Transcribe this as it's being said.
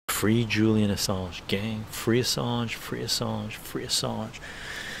Free Julian Assange, gang. Free Assange, free Assange, free Assange.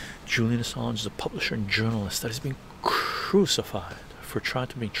 Julian Assange is a publisher and journalist that has been crucified for trying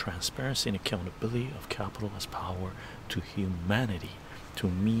to bring transparency and accountability of capital as power to humanity, to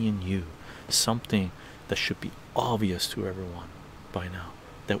me and you. Something that should be obvious to everyone by now,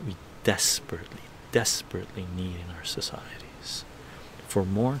 that we desperately need in our societies. For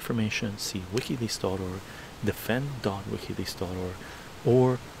more information, see wikileaks.org, defend.wikileaks.org,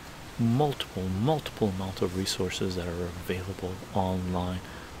 or multiple amount of resources that are available online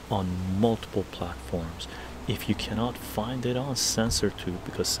on multiple platforms. If you cannot find it on CensorTube,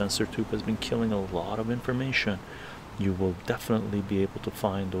 because CensorTube has been killing a lot of information, you will definitely be able to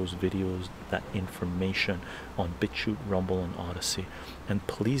find those videos, that information, on BitChute, Rumble, and Odyssey. And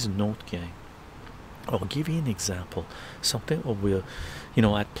please note, gang, I'll give you an example, something we'll,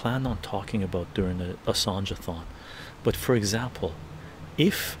 I'd planned on talking about during the Assange-a-thon. But for example,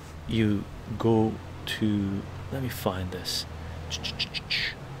 if you go to, let me find this.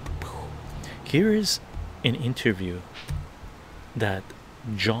 Here is an interview that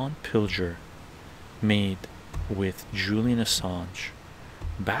John Pilger made with Julian Assange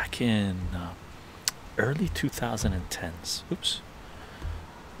back in early 2010s. Oops,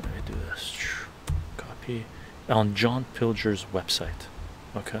 let me do this. Copy on John Pilger's website.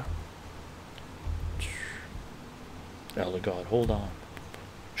 Okay. Elder God, hold on.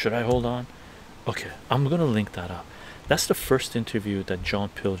 Should I hold on? Okay, I'm gonna link that up. That's the first interview that John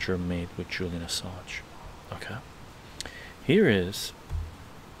Pilger made with Julian Assange. Okay, here is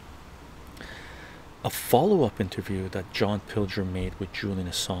a follow-up interview that John Pilger made with Julian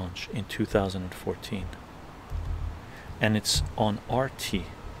Assange in 2014, and it's on RT.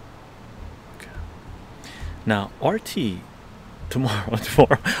 Okay, now RT tomorrow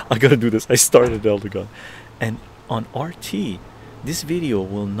I gotta do this. I started Elder God, and on RT this video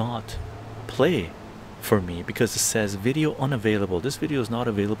will not play for me because it says video unavailable. This video is not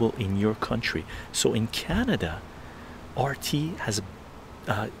available in your country. So in Canada,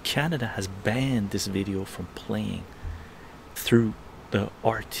 Canada has banned this video from playing through the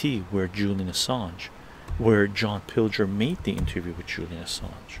RT where Julian Assange, where John Pilger made the interview with Julian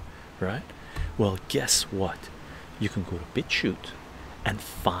Assange, right? Well, guess what? You can go to BitChute and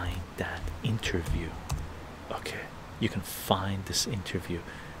find that interview. Okay, you can find this interview,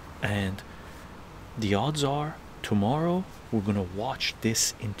 and the odds are tomorrow we're gonna watch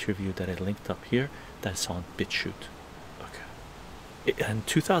this interview that I linked up here. That's on BitChute. Okay, in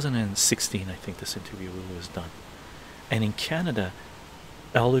 2016 I think this interview was done, and in Canada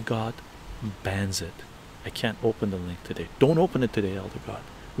Elder God bans it. I can't open the link today. Don't open it today, Elder God.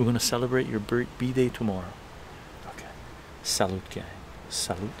 We're gonna celebrate your B-Day tomorrow. Okay, salute gang,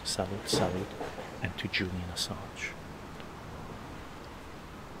 salute, and to Julian Assange.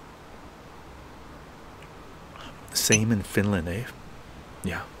 Same in Finland, eh?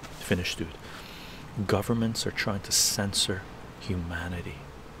 Yeah, Finnish dude. Governments are trying to censor humanity.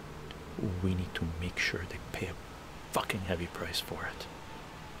 We need to make sure they pay a fucking heavy price for it.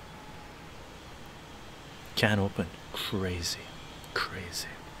 Can't open. Crazy.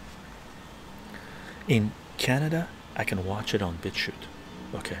 In Canada, I can watch it on BitChute.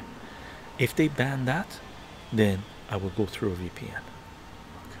 Okay. If they ban that, then I will go through a VPN.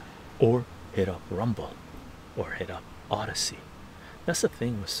 Okay. Or hit up Rumble, or hit up Odyssey. That's the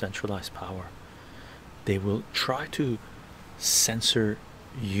thing with centralized power. They will try to censor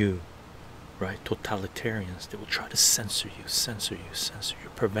you, right? Totalitarians, they will try to censor you,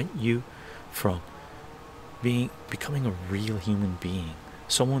 prevent you from becoming a real human being,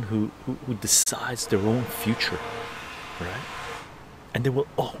 someone who decides their own future, right? And they will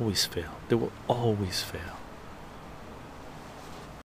always fail.